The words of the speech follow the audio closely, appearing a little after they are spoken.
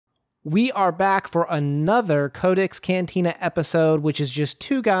We are back for another Codex Cantina episode, which is just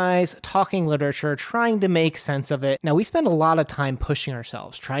two guys talking literature, trying to make sense of it. Now, we spend a lot of time pushing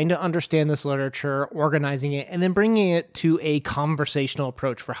ourselves, trying to understand this literature, organizing it, and then bringing it to a conversational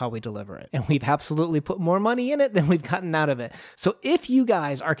approach for how we deliver it. And we've absolutely put more money in it than we've gotten out of it. So if you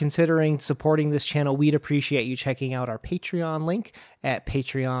guys are considering supporting this channel, we'd appreciate you checking out our Patreon link at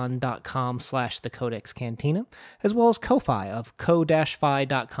patreon.com/thecodexcantina, as well as Ko-Fi of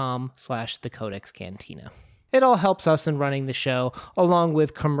ko-fi.com/thecodexcantina. It all helps us in running the show, along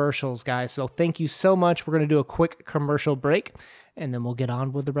with commercials, guys. So thank you so much. We're going to do a quick commercial break, and then we'll get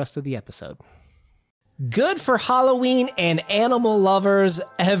on with the rest of the episode. Good for Halloween and animal lovers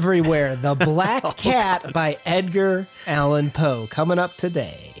everywhere. The Black Cat by Edgar Allan Poe, coming up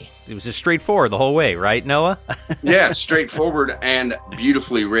today. It was just straightforward the whole way, right, Noah? Yeah, straightforward and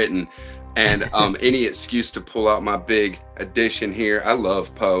beautifully written. And any excuse to pull out my big edition here. I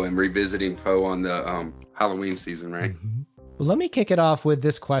love Poe and revisiting Poe on the Halloween season, right? Mm-hmm. Well, let me kick it off with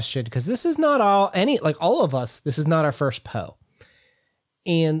this question, because this is not all of us, this is not our first Poe.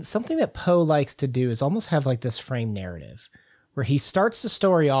 And something that Poe likes to do is almost have like this frame narrative where he starts the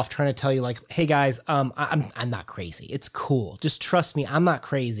story off trying to tell you like, hey guys, I'm not crazy. It's cool. Just trust me. I'm not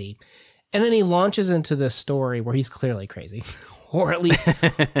crazy. And then he launches into this story where he's clearly crazy, or at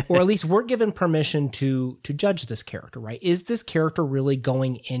least we're given permission to judge this character, right? Is this character really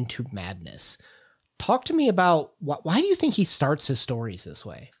going into madness? Talk to me about why do you think he starts his stories this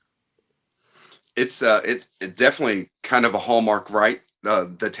way? It's definitely kind of a hallmark, right?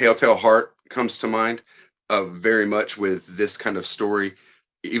 The Telltale Heart comes to mind. Very much with this kind of story,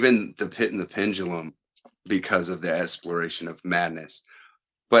 even The Pit and the Pendulum, because of the exploration of madness.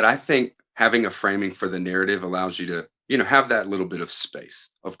 But I think having a framing for the narrative allows you to, have that little bit of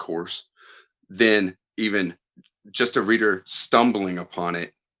space, of course. Then even just a reader stumbling upon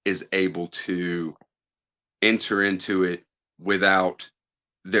it is able to enter into it without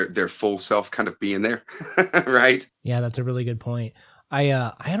their full self kind of being there, right? Yeah, that's a really good point.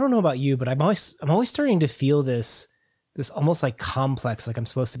 I don't know about you, but I'm always starting to feel this almost like complex, like I'm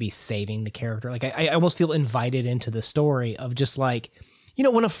supposed to be saving the character. Like I almost feel invited into the story of just like,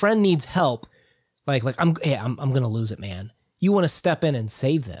 when a friend needs help, like I'm gonna lose it, man. You want to step in and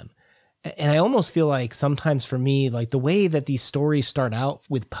save them. And I almost feel like sometimes for me, like the way that these stories start out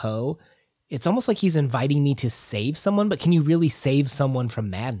with Poe, it's almost like he's inviting me to save someone, but can you really save someone from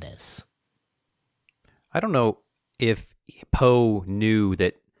madness? I don't know if Poe knew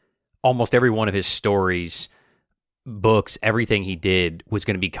that almost every one of his stories, books, everything he did was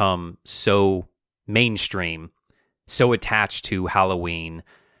going to become so mainstream, so attached to Halloween,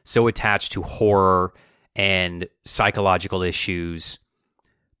 so attached to horror and psychological issues.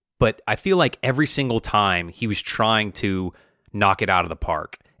 But I feel like every single time he was trying to knock it out of the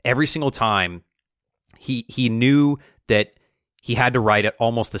park. Every single time he knew that he had to write it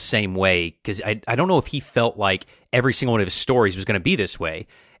almost the same way, because I don't know if he felt like every single one of his stories was going to be this way.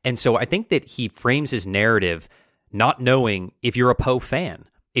 And so I think that he frames his narrative not knowing if you're a Poe fan.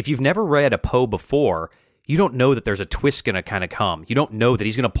 If you've never read a Poe before, you don't know that there's a twist going to kind of come. You don't know that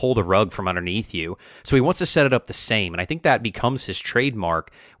he's going to pull the rug from underneath you. So he wants to set it up the same. And I think that becomes his trademark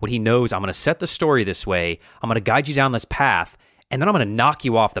when he knows, I'm going to set the story this way. I'm going to guide you down this path, and then I'm going to knock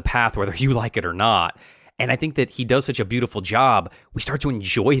you off the path whether you like it or not. And I think that he does such a beautiful job. We start to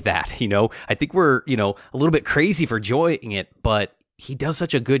enjoy that, I think we're, a little bit crazy for enjoying it, but he does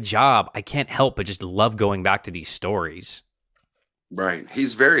such a good job. I can't help but just love going back to these stories. Right.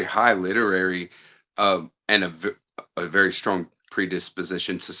 He's very high literary and a very strong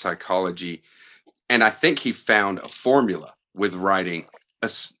predisposition to psychology. And I think he found a formula with writing.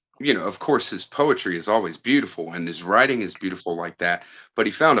 Of course, his poetry is always beautiful and his writing is beautiful like that. But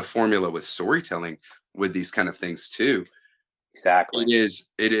he found a formula with storytelling with these kind of things too. Exactly.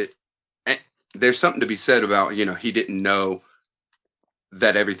 There's something to be said about, he didn't know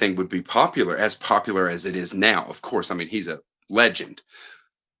that everything would be popular as it is now. Of course, I mean, he's a legend,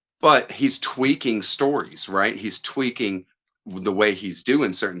 but he's tweaking stories, right? He's tweaking the way he's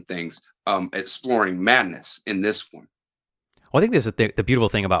doing certain things, exploring madness in this one. Well, I think this is the beautiful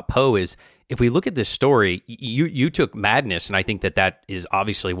thing about Poe is if we look at this story, you took madness, and I think that is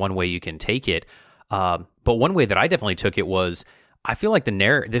obviously one way you can take it. But one way that I definitely took it was, I feel like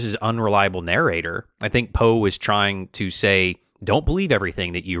this is unreliable narrator. I think Poe was trying to say, don't believe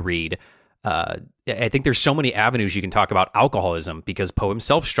everything that you read. I think there's so many avenues you can talk about alcoholism, because Poe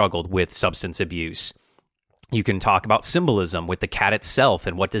himself struggled with substance abuse. You can talk about symbolism with the cat itself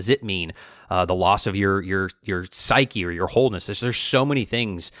and what does it mean, the loss of your psyche or your wholeness. There's so many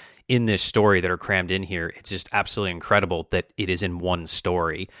things in this story that are crammed in here. It's just absolutely incredible that it is in one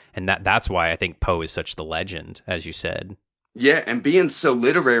story. And that's why I think Poe is such the legend, as you said. Yeah, and being so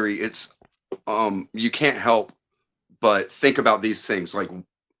literary, it's you can't help but think about these things, like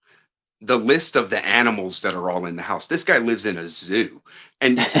the list of the animals that are all in the house. This guy lives in a zoo.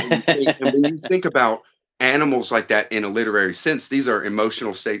 And when you think about animals like that in a literary sense, these are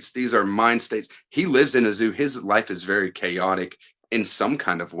emotional states, these are mind states. He lives in a zoo. His life is very chaotic in some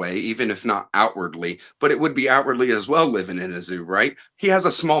kind of way, even if not outwardly, but it would be outwardly as well living in a zoo, right? He has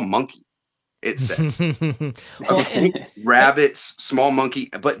a small monkey, it says. Well, Rabbits, small monkey,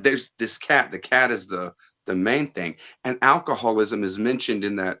 but there's this cat. The cat is the main thing. And alcoholism is mentioned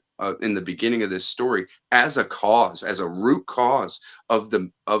in that in the beginning of this story as a cause, as a root cause of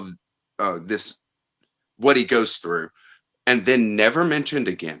this, what he goes through, and then never mentioned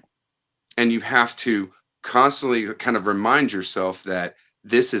again. And you have to constantly kind of remind yourself that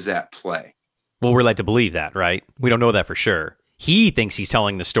this is at play. Well, we're led to believe that, right? We don't know that for sure. He thinks he's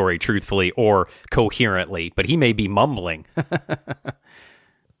telling the story truthfully or coherently, but he may be mumbling.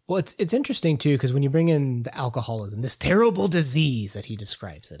 Well, it's interesting too, because when you bring in the alcoholism, this terrible disease that he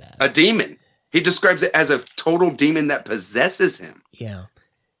describes it as a demon, he describes it as a total demon that possesses him. Yeah.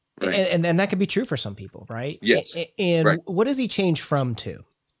 Right. And that could be true for some people, right? Yes. And right. What does he change from to?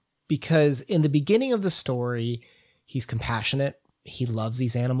 Because in the beginning of the story, he's compassionate. He loves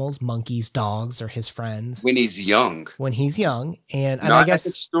these animals. Monkeys, dogs are his friends. When he's young. And I guess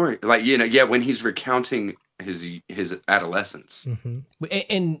the story, like, when he's recounting his adolescence. Mm-hmm.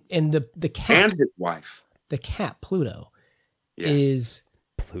 And the cat and his wife. The cat Pluto is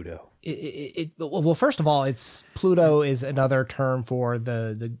Pluto. Well, first of all, Pluto is another term for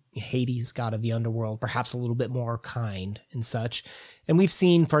the Hades god of the underworld, perhaps a little bit more kind and such. And we've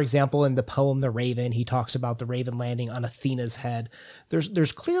seen, for example, in the poem The Raven, he talks about the raven landing on Athena's head.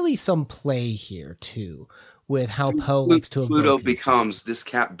 There's clearly some play here too with how Poe likes to Pluto becomes this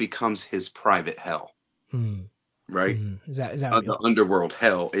cat becomes his private hell. Right? Is that the underworld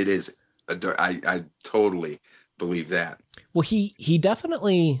hell? It is. I totally believe that. Well, he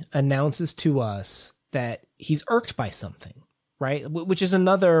definitely announces to us that he's irked by something, right? Which is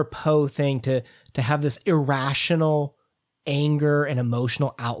another Poe thing to have this irrational anger and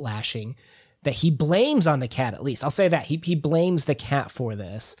emotional outlashing that he blames on the cat. At least I'll say that he blames the cat for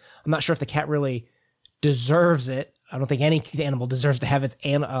this. I'm not sure if the cat really deserves it. I don't think any animal deserves to have its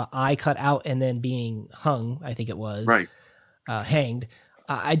eye cut out and then being hung. I think it was right. Hanged.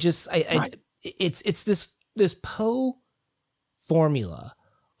 It's this Poe formula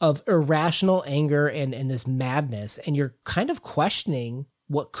of irrational anger and this madness, and you're kind of questioning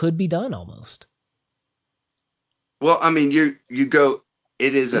what could be done almost. Well, I mean, you go.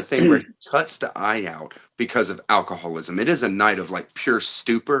 It is a thing where he cuts the eye out because of alcoholism. It is a night of like pure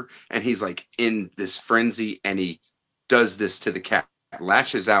stupor, and he's like in this frenzy, and he does this to the cat,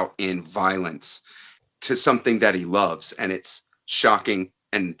 lashes out in violence to something that he loves, and it's shocking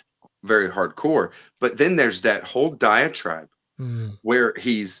and very hardcore. But then there's that whole diatribe where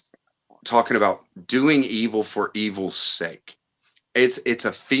he's talking about doing evil for evil's sake. It's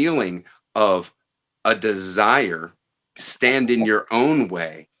a feeling of a desire to stand in your own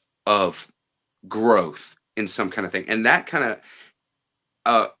way of growth in some kind of thing, and that kind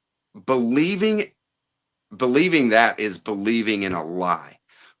of believing that is believing in a lie.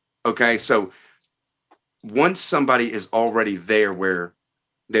 Okay, so once somebody is already there where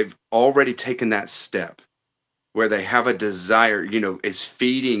they've already taken that step, where they have a desire, is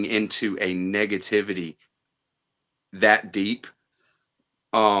feeding into a negativity that deep,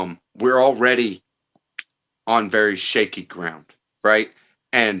 we're already on very shaky ground, right?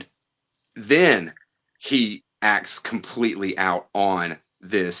 And then he acts completely out on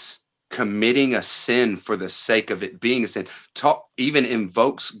this, committing a sin for the sake of it being a sin, even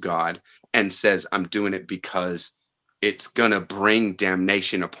invokes God and says, I'm doing it because it's going to bring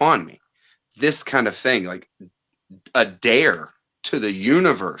damnation upon me. This kind of thing, like a dare to the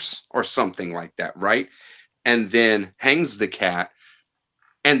universe or something like that, right? And then hangs the cat.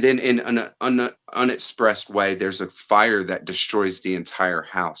 And then in an unexpressed way, there's a fire that destroys the entire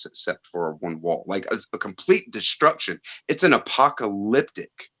house except for one wall, like a complete destruction. It's an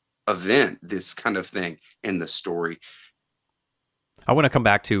apocalyptic event, this kind of thing in the story. I want to come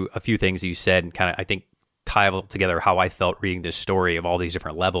back to a few things you said and kind of, I think, tie together how I felt reading this story of all these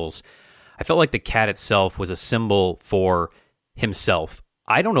different levels. I felt like the cat itself was a symbol for himself.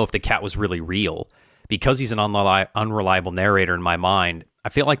 I don't know if the cat was really real because he's an unreliable narrator in my mind. I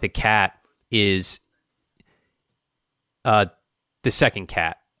feel like the cat is the second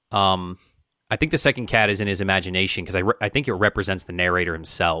cat. I think the second cat is in his imagination because I think it represents the narrator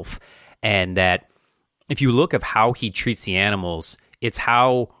himself. And that if you look at how he treats the animals, it's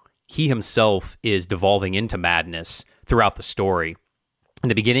how he himself is devolving into madness throughout the story. In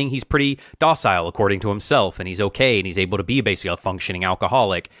the beginning, he's pretty docile according to himself, and he's okay, and he's able to be basically a functioning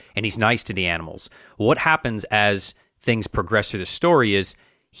alcoholic, and he's nice to the animals. What happens as things progress through the story is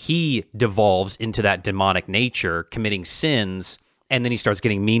he devolves into that demonic nature, committing sins, and then he starts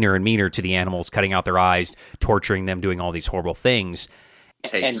getting meaner and meaner to the animals, cutting out their eyes, torturing them, doing all these horrible things.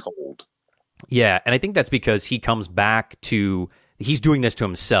 Takes hold. Yeah, and I think that's because he comes back to, he's doing this to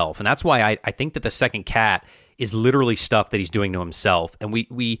himself, and that's why I think that the second cat is literally stuff that he's doing to himself. And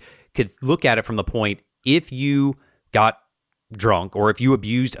we could look at it from the point, if you got drunk or if you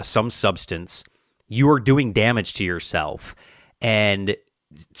abused some substance, you are doing damage to yourself. And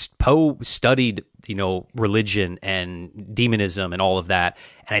Poe studied, religion and demonism and all of that.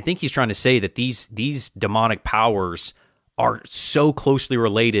 And I think he's trying to say that these demonic powers are so closely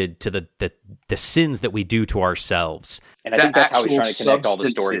related to the sins that we do to ourselves. And I think that's how he's trying to connect all the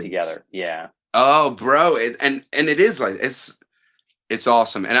story together. Yeah. Oh, bro, and it is like it's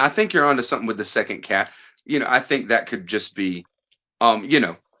awesome, and I think you're onto something with the second cat. I think that could just be,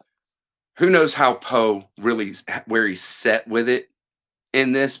 who knows how Poe really where he's set with it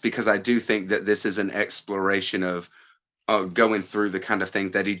in this, because I do think that this is an exploration of going through the kind of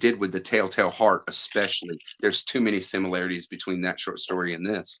things that he did with the Telltale Heart, especially. There's too many similarities between that short story and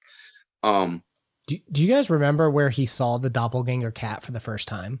this. Do you guys remember where he saw the doppelganger cat for the first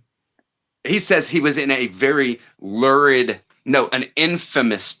time? He says he was in a very an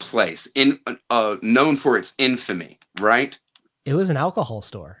infamous place, known for its infamy, right? It was an alcohol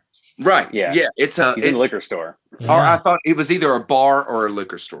store. Right. Yeah. Yeah. He's in a liquor store. Yeah. Or I thought it was either a bar or a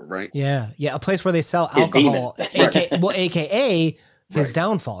liquor store, right? Yeah. Yeah. A place where they sell alcohol, AKA his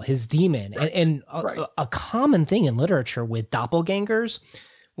downfall, his demon. Right. And a common thing in literature with doppelgangers,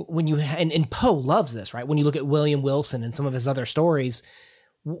 when you, and Poe loves this, right? When you look at William Wilson and some of his other stories,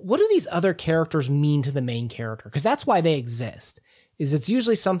 what do these other characters mean to the main character? Because that's why they exist. Is it's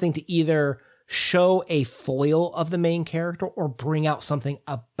usually something to either show a foil of the main character or bring out something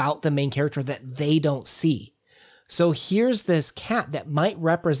about the main character that they don't see. So here's this cat that might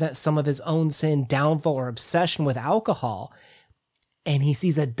represent some of his own sin, downfall, or obsession with alcohol, and he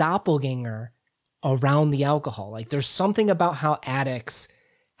sees a doppelganger around the alcohol. Like there's something about how addicts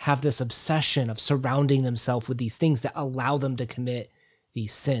have this obsession of surrounding themselves with these things that allow them to commit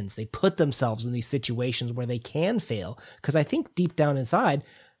these sins. They put themselves in these situations where they can fail. Because I think deep down inside,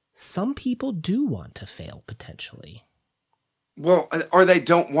 some people do want to fail potentially. Well, or they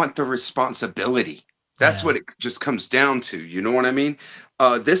don't want the responsibility. That's what it just comes down to. You know what I mean?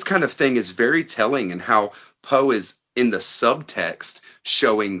 This kind of thing is very telling in how Poe is in the subtext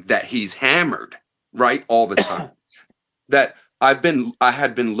showing that he's hammered, right? All the time. That I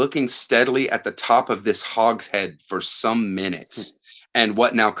had been looking steadily at the top of this hogshead for some minutes. And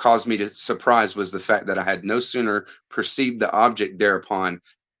what now caused me to surprise was the fact that I had no sooner perceived the object thereupon,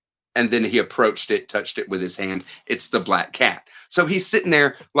 and then he approached it, touched it with his hand. It's the black cat. So he's sitting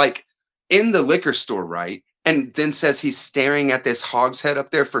there like in the liquor store, right? And then says he's staring at this hogshead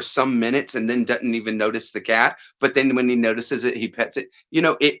up there for some minutes and then doesn't even notice the cat. But then when he notices it, he pets it.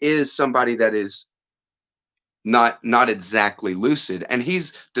 It is somebody that is not exactly lucid, and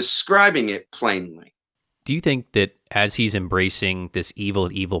he's describing it plainly. Do you think that as he's embracing this evil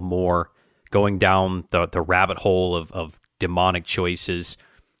and evil more, going down the rabbit hole of demonic choices,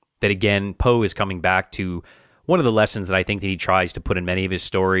 that again, Poe is coming back to one of the lessons that I think that he tries to put in many of his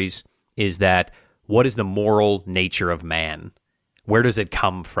stories is that what is the moral nature of man? Where does it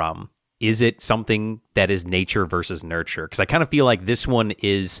come from? Is it something that is nature versus nurture? Because I kind of feel like this one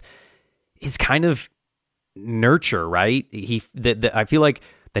is kind of nurture, right? I feel like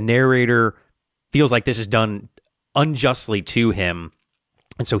the narrator feels like this is done unjustly to him,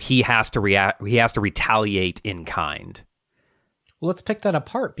 and so he has to react. He has to retaliate in kind. Well, let's pick that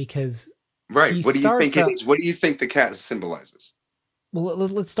apart because right. What do you think it is? What do you think the cat symbolizes? Well,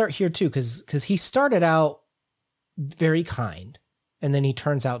 let's start here too, because he started out very kind, and then he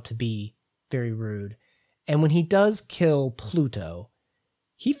turns out to be very rude. And when he does kill Pluto,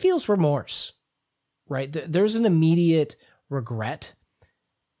 he feels remorse, right? There's an immediate regret.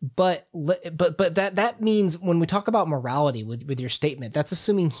 But that means when we talk about morality with your statement, that's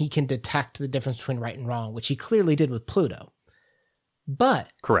assuming he can detect the difference between right and wrong, which he clearly did with Pluto.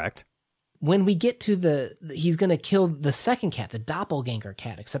 But correct. When we get to he's going to kill the second cat, the doppelganger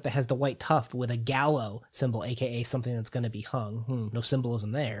cat, except it has the white tuft with a gallows symbol, aka something that's going to be hung. No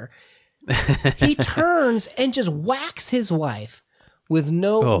symbolism there. He turns and just whacks his wife with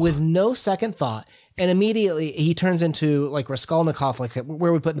no second thought, and immediately he turns into like Raskolnikov, like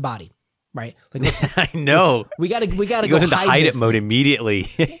where we put the body, right? Like I know we gotta he go goes into hide it mode immediately.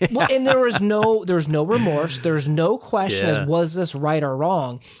 Well, and there's no remorse, there's no question as was this right or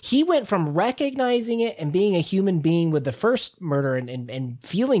wrong. He went from recognizing it and being a human being with the first murder and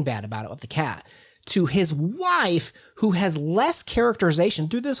feeling bad about it with the cat, to his wife, who has less characterization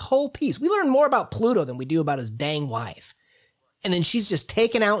through this whole piece. We learn more about Pluto than we do about his dang wife. And then she's just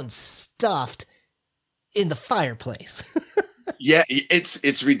taken out and stuffed in the fireplace. Yeah,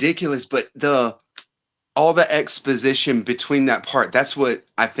 it's ridiculous, but all the exposition between that part, that's what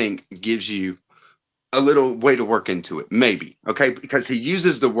I think gives you a little way to work into it, maybe. Okay, because he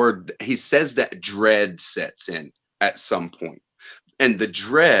uses the word, he says that dread sets in at some point. And the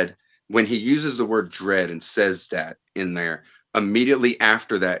dread, when he uses the word dread and says that in there, immediately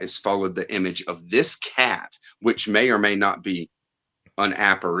after that is followed the image of this cat, which may or may not be an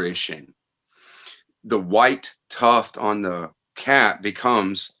apparition. The white tuft on the cat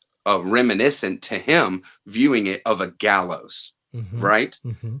becomes reminiscent to him viewing it of a gallows, right?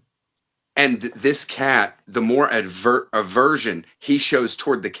 And this cat, the more aversion he shows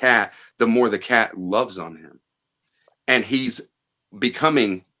toward the cat, the more the cat loves on him. And he's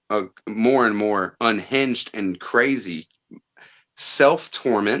becoming more and more unhinged and crazy.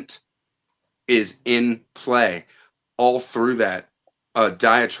 Self-torment is in play all through that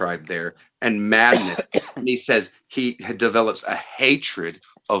diatribe there, and madness. And he says he develops a hatred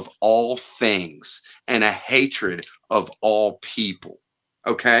of all things and a hatred of all people.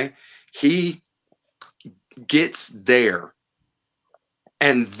 Okay? He gets there.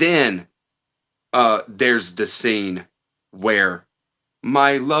 And then there's the scene where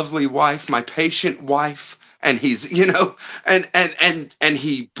my lovely wife, my patient wife, and he's, and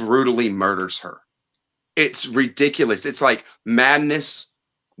he brutally murders her. It's ridiculous. It's like madness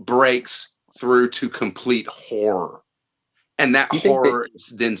breaks through to complete horror. And that horror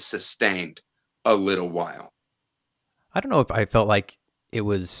is then sustained a little while. I don't know if I felt like it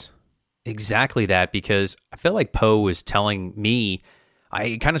was exactly that, because I felt like Poe was telling me,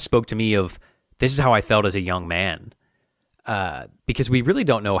 it kind of spoke to me of, this is how I felt as a young man. Because we really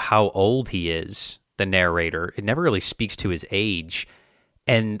don't know how old he is, the narrator. It never really speaks to his age.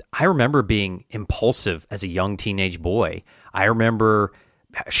 And I remember being impulsive as a young teenage boy. I remember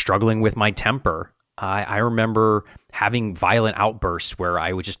struggling with my temper. I remember having violent outbursts where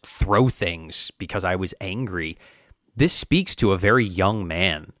I would just throw things because I was angry. This speaks to a very young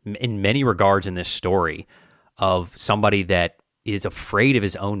man in many regards in this story, of somebody that is afraid of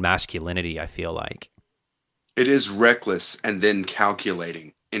his own masculinity, I feel like. It is reckless and then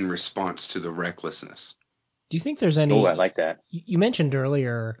calculating in response to the recklessness. Do you think there's any... Oh, I like that. You mentioned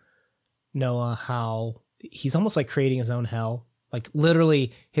earlier, Noah, how he's almost like creating his own hell. Like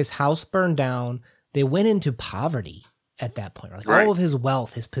literally his house burned down. They went into poverty at that point. Like all of his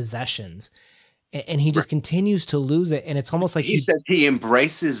wealth, his possessions. And he just continues to lose it. And it's almost like he says he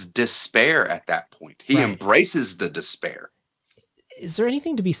embraces despair at that point. He embraces the despair. Is there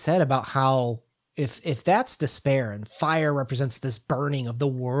anything to be said about how... If that's despair and fire represents this burning of the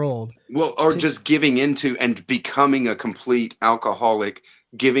world. Well, or just giving into and becoming a complete alcoholic,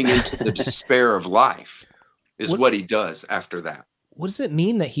 giving into the despair of life is what he does after that. What does it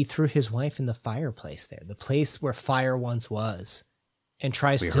mean that he threw his wife in the fireplace there, the place where fire once was, and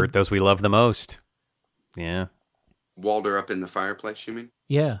tries to hurt those we love the most? Yeah. Walled her up in the fireplace, you mean?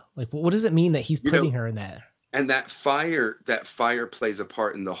 Yeah. Like, what does it mean that he's putting her in that? And that fire plays a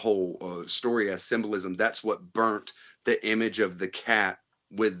part in the whole story as symbolism. That's what burnt the image of the cat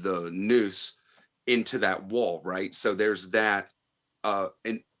with the noose into that wall, right? So there's that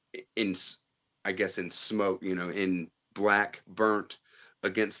in I guess in smoke, in black burnt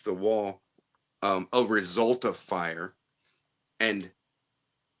against the wall, a result of fire, and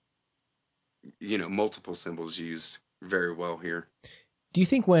multiple symbols used very well here. Do you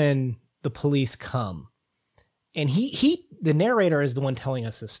think when the police come, and the narrator is the one telling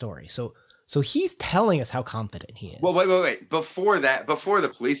us this story, so he's telling us how confident he is. Well, wait. Before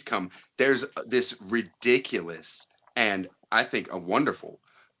the police come, there's this ridiculous and I think a wonderful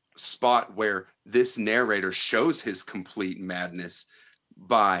spot where this narrator shows his complete madness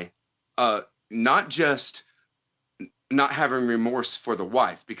by not just not having remorse for the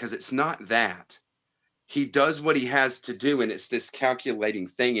wife, because it's not that. He does what he has to do, and it's this calculating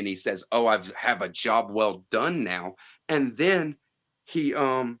thing, and he says, "Oh, I have a job well done now." And then he's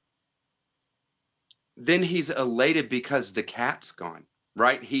elated because the cat's gone,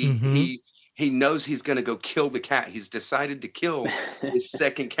 right? His He knows he's going to go kill the cat. He's decided to kill his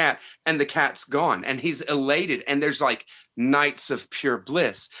second cat, and the cat's gone, and he's elated, and there's like nights of pure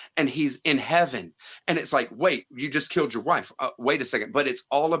bliss, and he's in heaven, and it's like, wait, you just killed your wife. Wait a second, but it's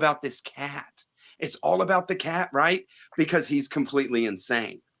all about this cat. It's all about the cat, right? Because he's completely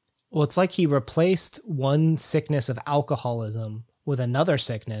insane. Well, it's like he replaced one sickness of alcoholism with another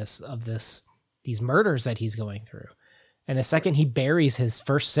sickness of these murders that he's going through. And the second he buries his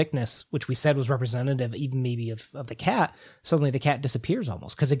first sickness, which we said was representative even maybe of the cat, suddenly the cat disappears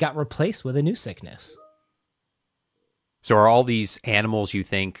almost because it got replaced with a new sickness. So are all these animals, you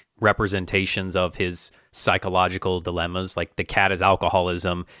think, representations of his psychological dilemmas? Like the cat is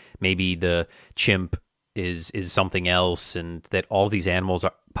alcoholism, maybe the chimp is something else, and that all these animals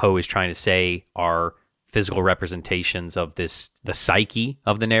Poe is trying to say are physical representations of the psyche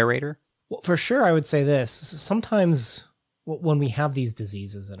of the narrator? Well, for sure, I would say this. Sometimes when we have these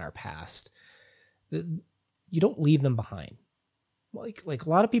diseases in our past, you don't leave them behind. Like a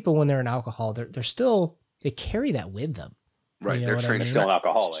lot of people, when they're in alcohol, they carry that with them. Right. You know They're trained still an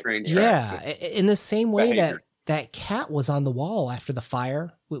alcoholic. Yeah. In the same way behavior. that cat was on the wall after the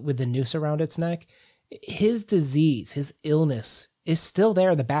fire with the noose around its neck, his disease, his illness is still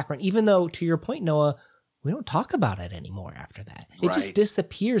there in the background, even though, to your point, Noah, we don't talk about it anymore after that. It just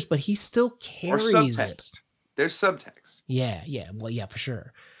disappears, but he still carries it. There's subtext. Yeah. Well, yeah, for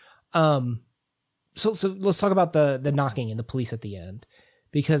sure. So let's talk about the knocking and the police at the end,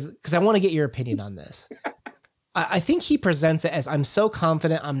 because I want to get your opinion on this. I think he presents it as, I'm so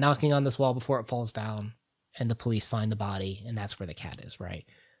confident I'm knocking on this wall before it falls down and the police find the body and that's where the cat is, right?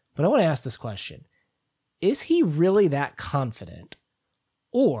 But I want to ask this question. Is he really that confident,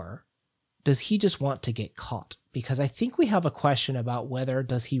 or does he just want to get caught? Because I think we have a question about whether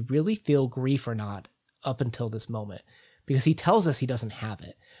does he really feel grief or not up until this moment, because he tells us he doesn't have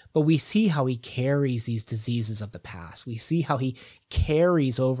it, but we see how he carries these diseases of the past. We see how he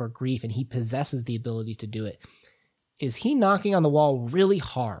carries over grief and he possesses the ability to do it. Is he knocking on the wall really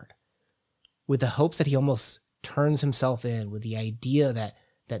hard with the hopes that he almost turns himself in with the idea that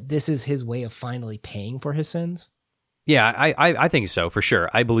this is his way of finally paying for his sins? Yeah, I think so, for sure.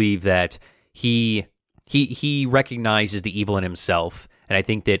 I believe that he recognizes the evil in himself. And I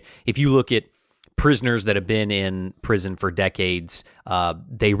think that if you look at prisoners that have been in prison for decades,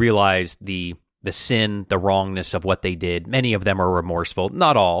 they realize the sin, the wrongness of what they did. Many of them are remorseful.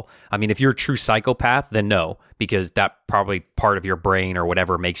 Not all. I mean, if you're a true psychopath, then no, because that probably part of your brain or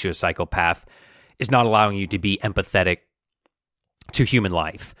whatever makes you a psychopath is not allowing you to be empathetic to human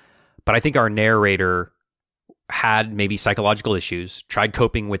life. But I think our narrator had maybe psychological issues, tried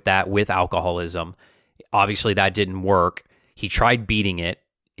coping with that with alcoholism. Obviously, that didn't work. He tried beating it.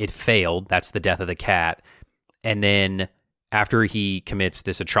 It failed. That's the death of the cat. And then after he commits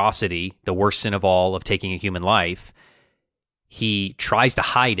this atrocity, the worst sin of all, of taking a human life, he tries to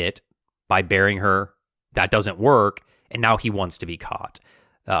hide it by burying her. That doesn't work. And now he wants to be caught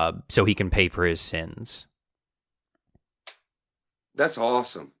so he can pay for his sins. That's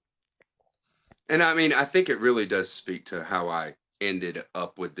awesome. And I mean, I think it really does speak to how I ended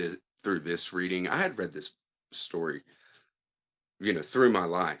up with this through this reading. I had read this story, through my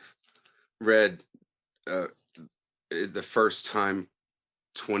life. Read the first time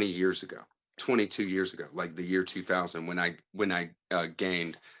 20 years ago, 22 years ago, like the year 2000, when I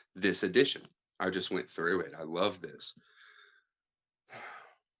gained this edition. I just went through it. I love this.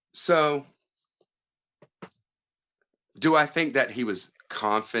 So, do I think that he was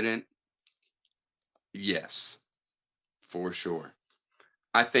confident? Yes, for sure.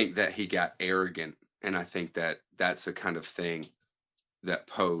 I think that he got arrogant, and I think that that's a kind of thing that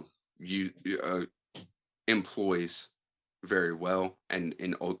Poe employs very well, and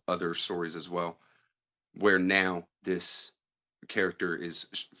in other stories as well, where now this character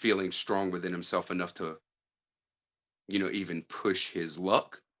is feeling strong within himself enough to, even push his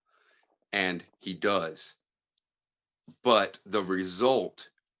luck, and he does. But the result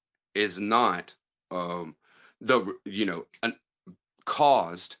is not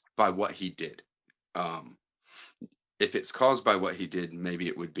caused by what he did. If it's caused by what he did, maybe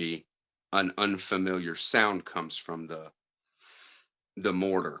it would be an unfamiliar sound comes from the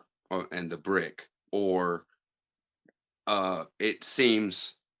mortar and the brick, or it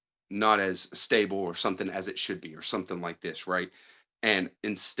seems not as stable or something as it should be, or something like this, right? And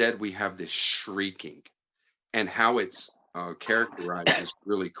instead we have this shrieking, and how it's characterized is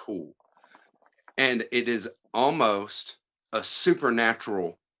really cool. And it is almost a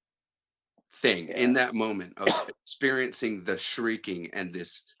supernatural thing in that moment of experiencing the shrieking and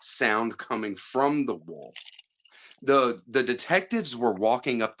this sound coming from the wall. the detectives were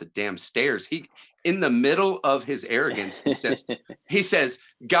walking up the damn stairs. He, in the middle of his arrogance, he says,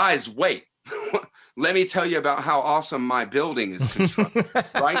 guys, wait. Let me tell you about how awesome my building is constructed.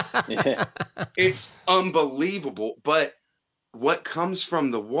 Right? Yeah. It's unbelievable. But what comes from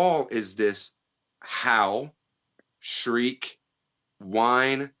the wall is this howl, shriek,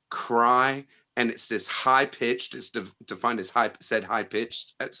 whine, cry, and it's this high pitched. It's defined as high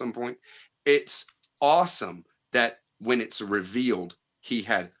pitched at some point. It's awesome that when it's revealed, he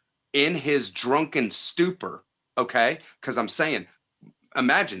had in his drunken stupor. Okay, because I'm saying,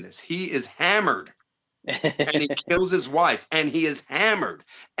 imagine this: he is hammered. And he kills his wife, and he is hammered,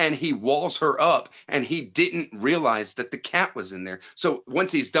 and he walls her up, and he didn't realize that the cat was in there. So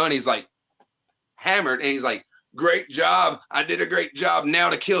once he's done, he's like hammered, and he's like, great job, I did a great job, now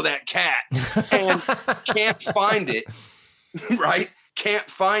to kill that cat. And can't find it. Right? Can't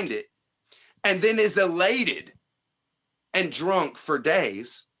find it, and then is elated and drunk for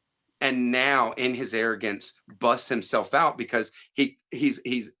days, and now in his arrogance busts himself out because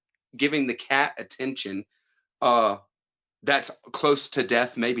he's giving the cat attention that's close to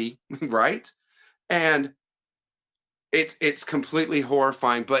death, maybe. Right? And it's completely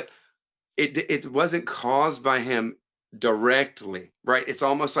horrifying, but it wasn't caused by him directly, right? It's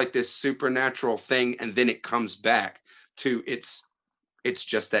almost like this supernatural thing, and then it comes back to it's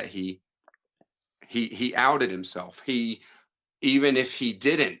just that he outed himself. He, even if he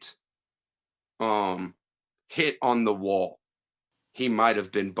didn't hit on the wall, he might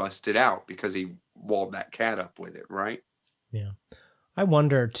have been busted out because he walled that cat up with it, right? Yeah. I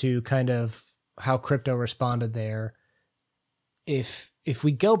wonder too, kind of how Crypto responded there. If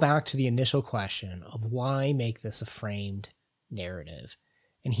we go back to the initial question of why make this a framed narrative,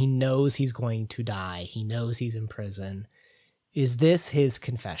 and he knows he's going to die, he knows he's in prison, is this his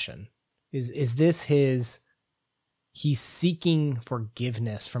confession? Is this he's seeking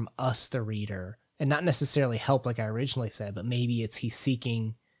forgiveness from us, the reader, and not necessarily help like I originally said, but maybe it's he's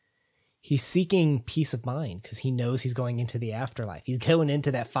seeking peace of mind because he knows he's going into the afterlife. He's going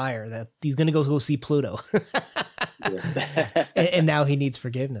into that fire, that he's going to go see Pluto. and now he needs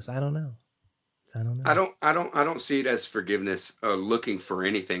forgiveness. I don't know. I don't see it as forgiveness, looking for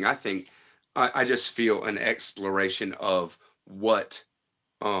anything. I think I just feel an exploration of what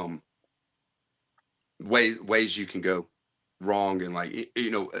ways you can go wrong, and like,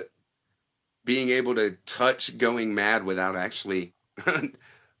 being able to touch going mad without actually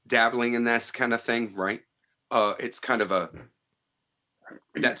dabbling in this kind of thing, right? It's kind of a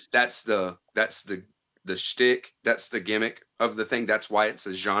that's the shtick, that's the gimmick of the thing. That's why it's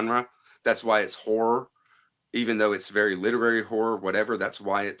a genre. That's why it's horror, even though it's very literary horror, whatever. That's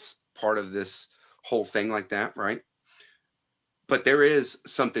why it's part of this whole thing like that, right? But there is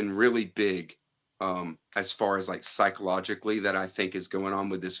something really big, as far as like psychologically, that I think is going on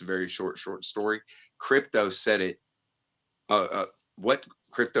with this very short story. Crypto said it. What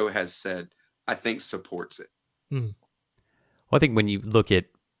Crypto has said, I think, supports it. Well, I think when you look at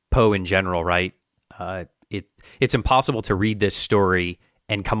Poe in general, right, it's impossible to read this story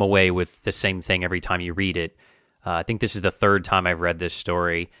and come away with the same thing every time you read it. I think this is the third time I've read this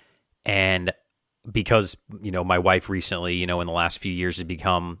story, and because, my wife recently, in the last few years has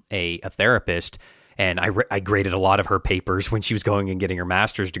become a therapist, and I graded a lot of her papers when she was going and getting her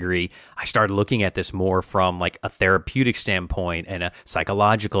master's degree. I started looking at this more from like a therapeutic standpoint and a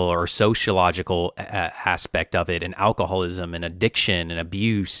psychological or sociological aspect of it, and alcoholism and addiction and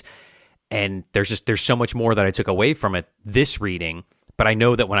abuse. And there's so much more that I took away from it this reading. But I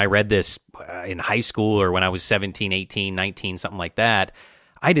know that when I read this in high school or when I was 17, 18, 19, something like that,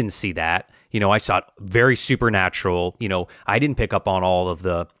 I didn't see that. I saw it very supernatural. I didn't pick up on all of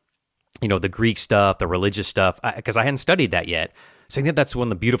the, the Greek stuff, the religious stuff, because I hadn't studied that yet. So I think that's one of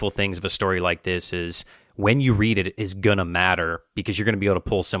the beautiful things of a story like this is when you read it, is going to matter because you're going to be able to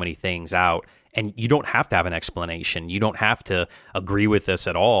pull so many things out. And you don't have to have an explanation. You don't have to agree with this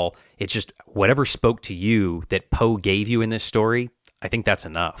at all. It's just whatever spoke to you that Poe gave you in this story, I think that's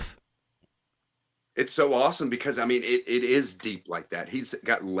enough. It's so awesome because, I mean, it is deep like that. He's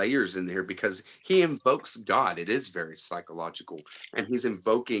got layers in there because he invokes God. It is very psychological. And he's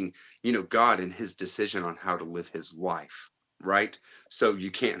invoking, God in his decision on how to live his life, right? So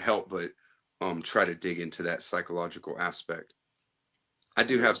you can't help but try to dig into that psychological aspect. I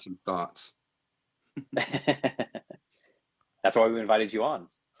do have some thoughts. That's why we invited you on.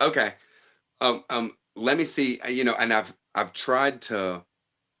 Okay. Let me see, and I've tried to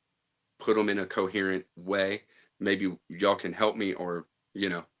put them in a coherent way. Maybe y'all can help me, or,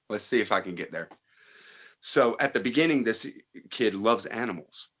 let's see if I can get there. So at the beginning, this kid loves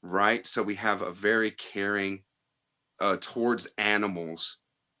animals, right? So we have a very caring, towards animals,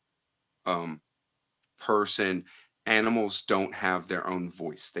 person, animals don't have their own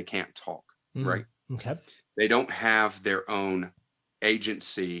voice. They can't talk, right? Okay. They don't have their own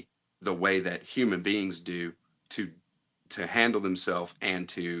agency the way that human beings do to handle themselves and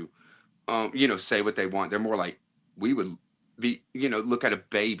to say what they want. They're more like we would be, look at a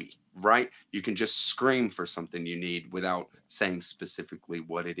baby, right? You can just scream for something you need without saying specifically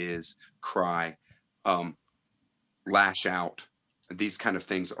what it is, cry, lash out. These kind of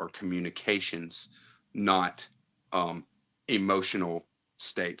things are communications, not emotional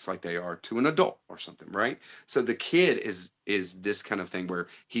states like they are to an adult or something, right? So the kid is this kind of thing where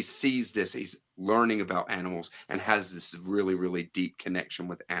he sees this, he's learning about animals and has this really, really deep connection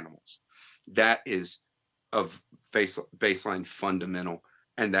with animals. That is of baseline fundamental,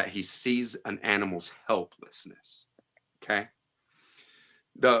 and that he sees an animal's helplessness. Okay.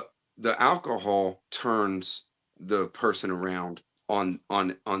 The alcohol turns the person around on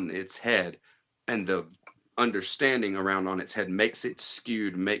its head, and the understanding around on its head makes it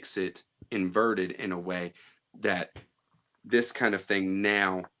skewed, makes it inverted in a way that this kind of thing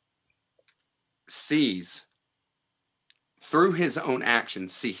now sees through his own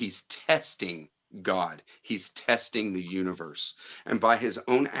actions. See, he's testing God, he's testing the universe, and by his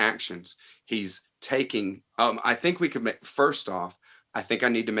own actions he's taking I think we could make, first off, I think I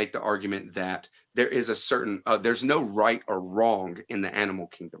need to make the argument that there is a certain there's no right or wrong in the animal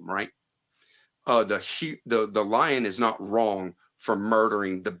kingdom, right? The lion is not wrong for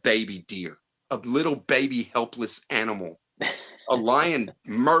murdering the baby deer, a little baby helpless animal. A lion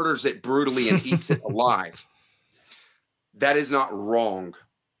murders it brutally and eats it alive. That is not wrong,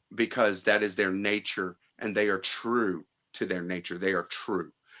 because that is their nature, and they are true to their nature. They are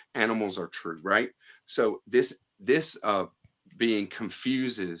true. Animals are true, right? So this being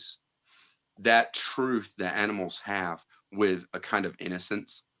confuses that truth that animals have with a kind of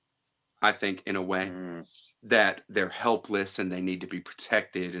innocence, I think, in a way, that they're helpless and they need to be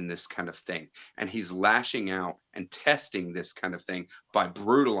protected and this kind of thing. And he's lashing out and testing this kind of thing by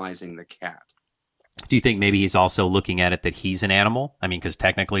brutalizing the cat. Do you think maybe he's also looking at it that he's an animal? I mean, because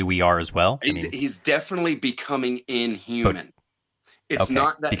technically we are as well. He's definitely becoming inhuman. It's okay,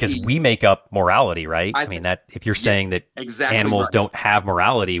 not that because we make up morality, right? I mean, that if you're saying that exactly animals right. don't have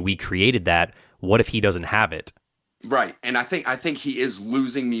morality, we created that. What if he doesn't have it? Right. And I think he is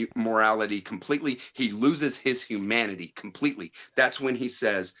losing morality completely. He loses his humanity completely. That's when he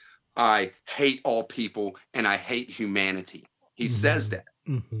says, I hate all people and I hate humanity. He says that.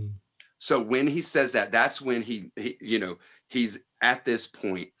 Mm-hmm. So when he says that, that's when he he's at this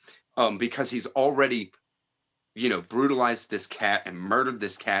point, because he's already, brutalized this cat and murdered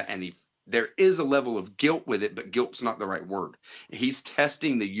this cat. And there is a level of guilt with it, but guilt's not the right word. He's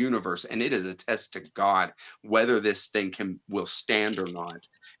testing the universe, and it is a test to God whether this thing will stand or not.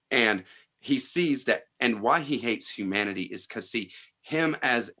 And he sees that, and why he hates humanity is because, see, him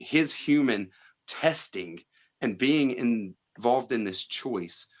as his human testing and being involved in this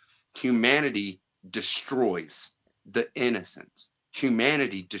choice, humanity destroys the innocence.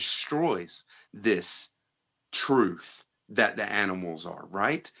 Humanity destroys this truth that the animals are,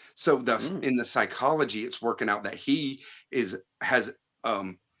 right? So in the psychology, it's working out that he has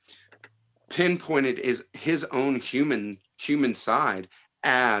pinpointed his own human side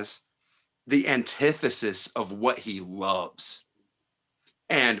as the antithesis of what he loves,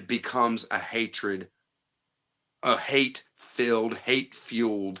 and becomes a hate-fueled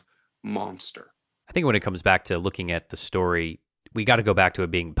monster. I think when it comes back to looking at the story, we got to go back to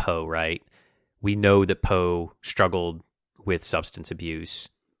it being Poe, right? We know that Poe struggled with substance abuse.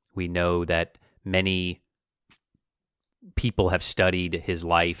 We know that many people have studied his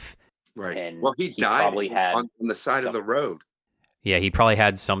life. Right. And well, he died probably had on the side of the road. Yeah, he probably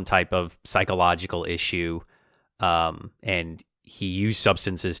had some type of psychological issue, and he used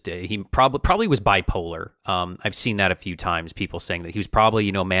substances. He probably was bipolar. I've seen that a few times. People saying that he was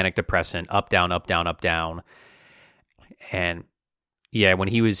probably manic depressant, up down, up down, up down, and yeah, when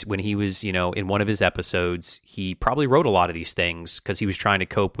he was in one of his episodes, he probably wrote a lot of these things because he was trying to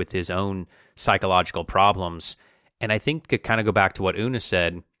cope with his own psychological problems. And I think to kind of go back to what Una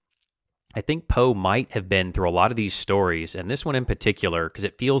said, I think Poe might have been through a lot of these stories, and this one in particular, because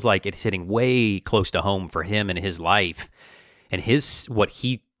it feels like it's hitting way close to home for him and his life, and what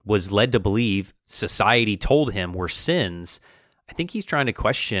he was led to believe society told him were sins. I think he's trying to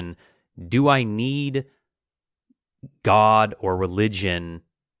question, do I need God or religion?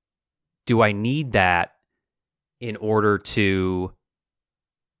 Do I need that in order to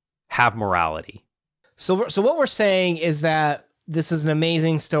have morality? So what we're saying is that This is an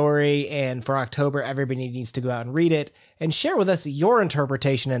amazing story, and for October, everybody needs to go out and read it and share with us your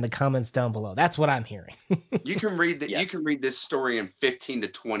interpretation in the comments down below. That's what I'm hearing. You can read that. Yes. You can read this story in 15 to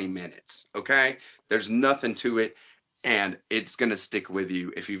 20 minutes. Okay, there's nothing to it, and it's gonna stick with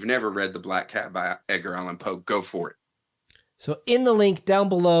you. If you've never read The Black Cat by Edgar Allan Poe, go for it. So in the link down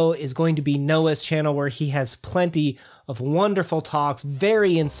below is going to be Noah's channel, where he has plenty of wonderful talks,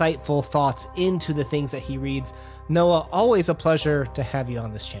 very insightful thoughts into the things that he reads. Noah, always a pleasure to have you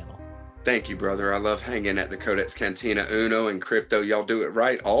on this channel. Thank you, brother. I love hanging at the Codex Cantina, Uno, and Crypto. Y'all do it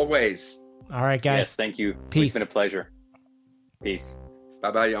right always. All right, guys. Yes, thank you. Peace. It's been a pleasure. Peace.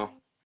 Bye bye, y'all.